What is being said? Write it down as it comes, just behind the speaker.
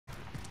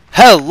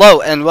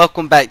Hello and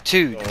welcome back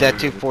to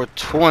DeadTube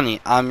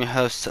 420. I'm your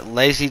host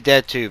Lazy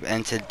DeadTube,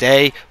 and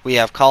today we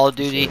have Call of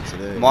Duty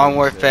Modern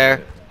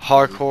Warfare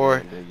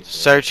Hardcore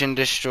Search and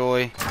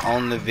Destroy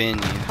on the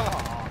venue.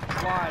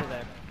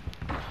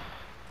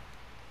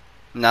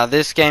 Now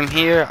this game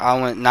here, I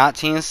went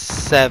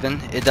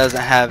 19-7. It doesn't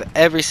have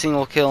every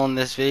single kill in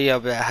this video,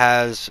 but it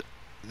has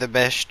the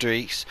best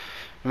streaks.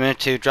 Remember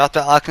to drop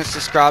that like and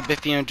subscribe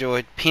if you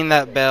enjoyed. Ping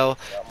that bell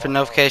for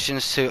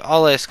notifications to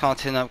all latest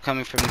content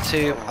upcoming from the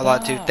tube. I'd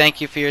like to thank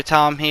you for your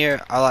time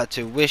here. I'd like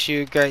to wish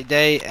you a great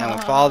day, and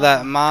with all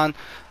that in mind,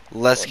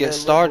 let's get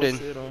started.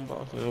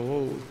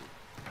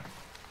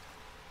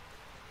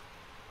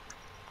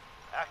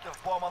 Active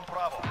bomb on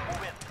Bravo.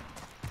 Move in.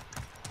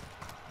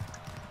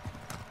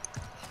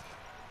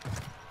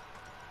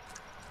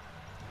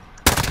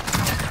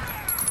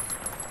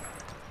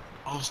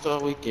 All-Star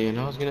Weekend.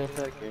 I was getting that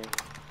back game.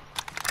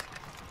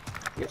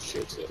 Get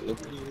shit to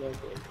look at you like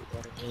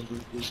that.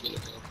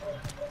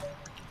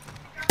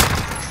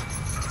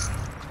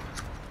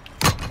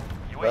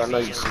 I know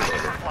you see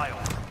that.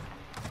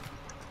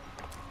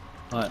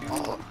 What?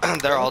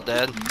 They're all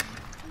dead.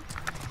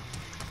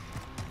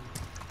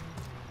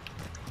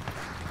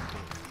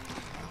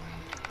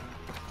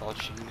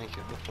 Thought you'd make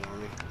it before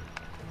me.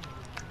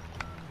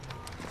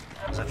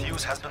 The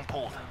fuse has been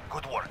pulled.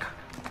 Good work.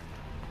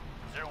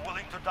 They're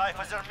willing to die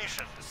for their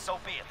mission. So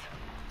be it.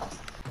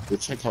 Go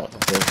check out the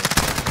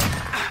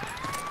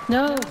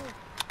No.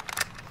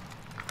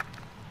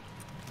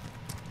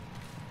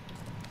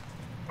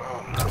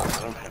 Oh no,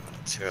 I'm having a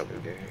terrible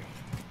day.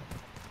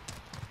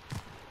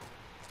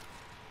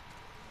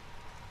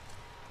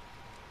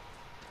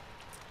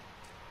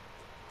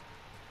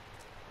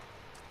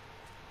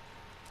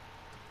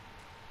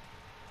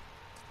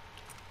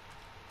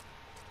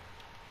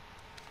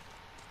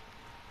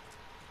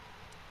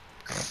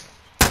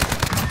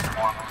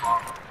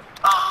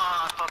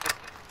 Fuck it.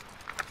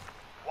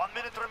 1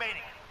 minute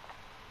remaining.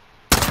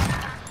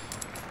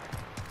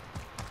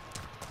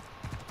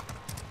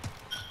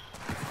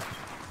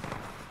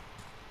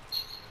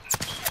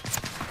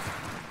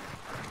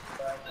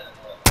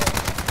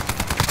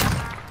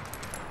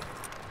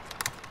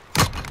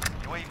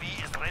 UAV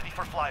is ready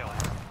for flyover.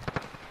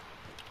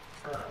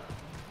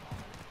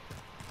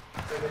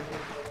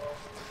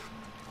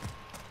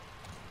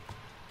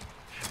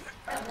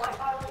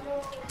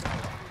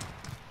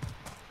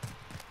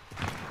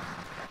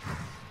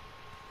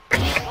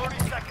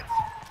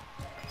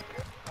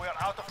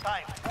 Out of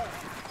time. Move.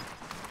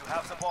 You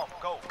have the bomb.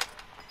 Go.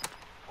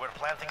 We're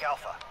planting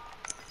Alpha.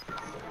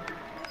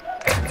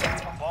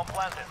 Bomb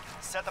planted.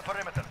 Set a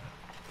perimeter.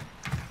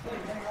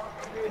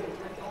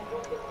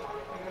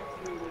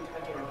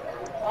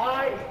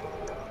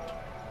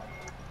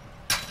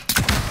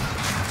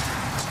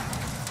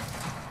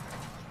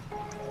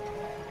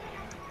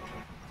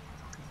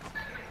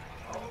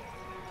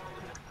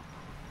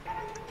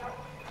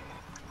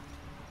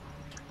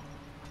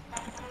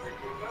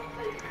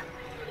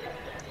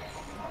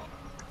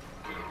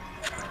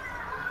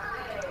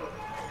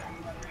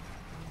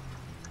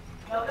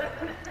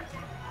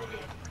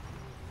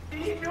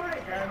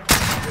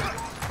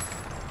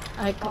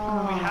 We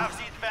have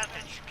the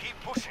advantage. Keep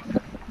pushing.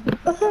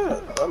 I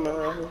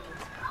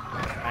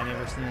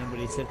never seen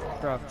anybody sit the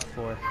truck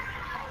before.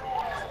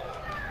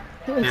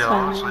 It was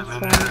fun. It was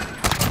fun.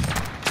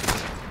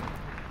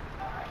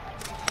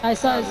 I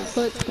saw his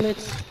foot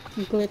glitch.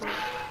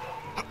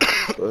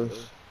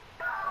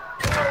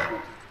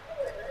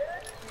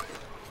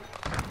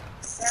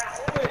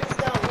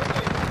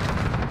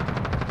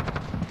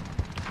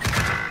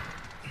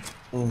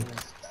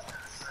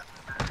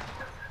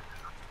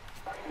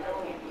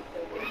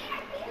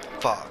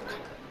 Fuck.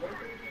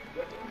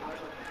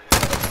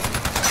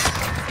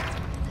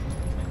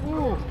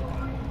 Ooh.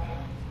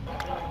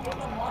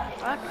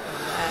 Fuck that.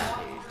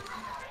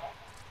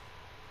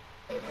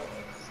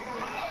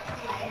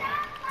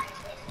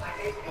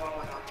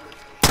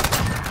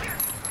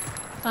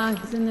 Ah,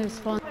 he's in their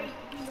spawn.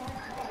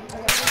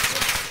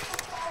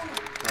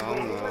 Oh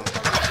no.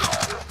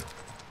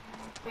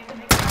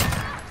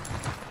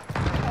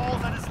 All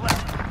that is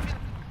left.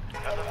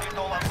 Have the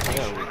vehicle on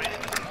station ready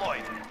to deploy.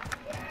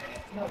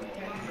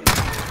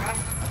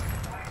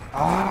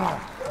 Ah.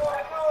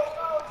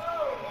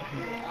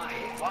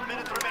 1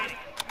 minute remaining.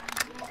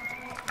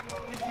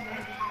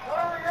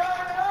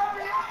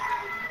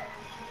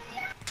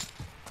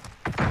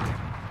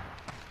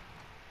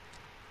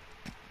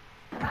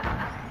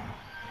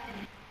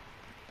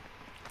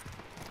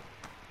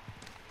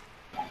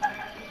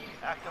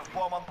 Active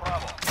bomb on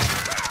Bravo.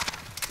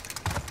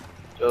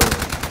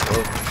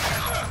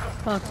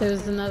 Fuck,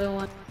 there's another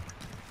one.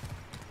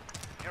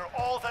 You're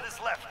all that is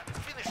left.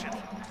 Finish it.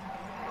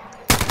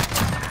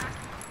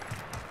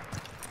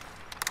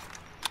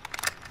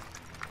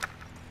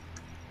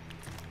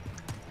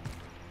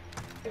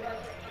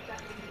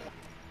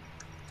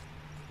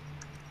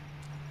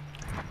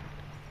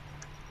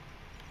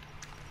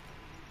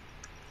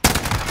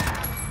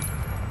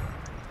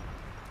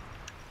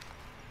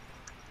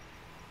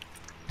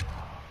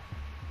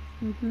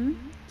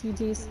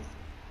 GG's.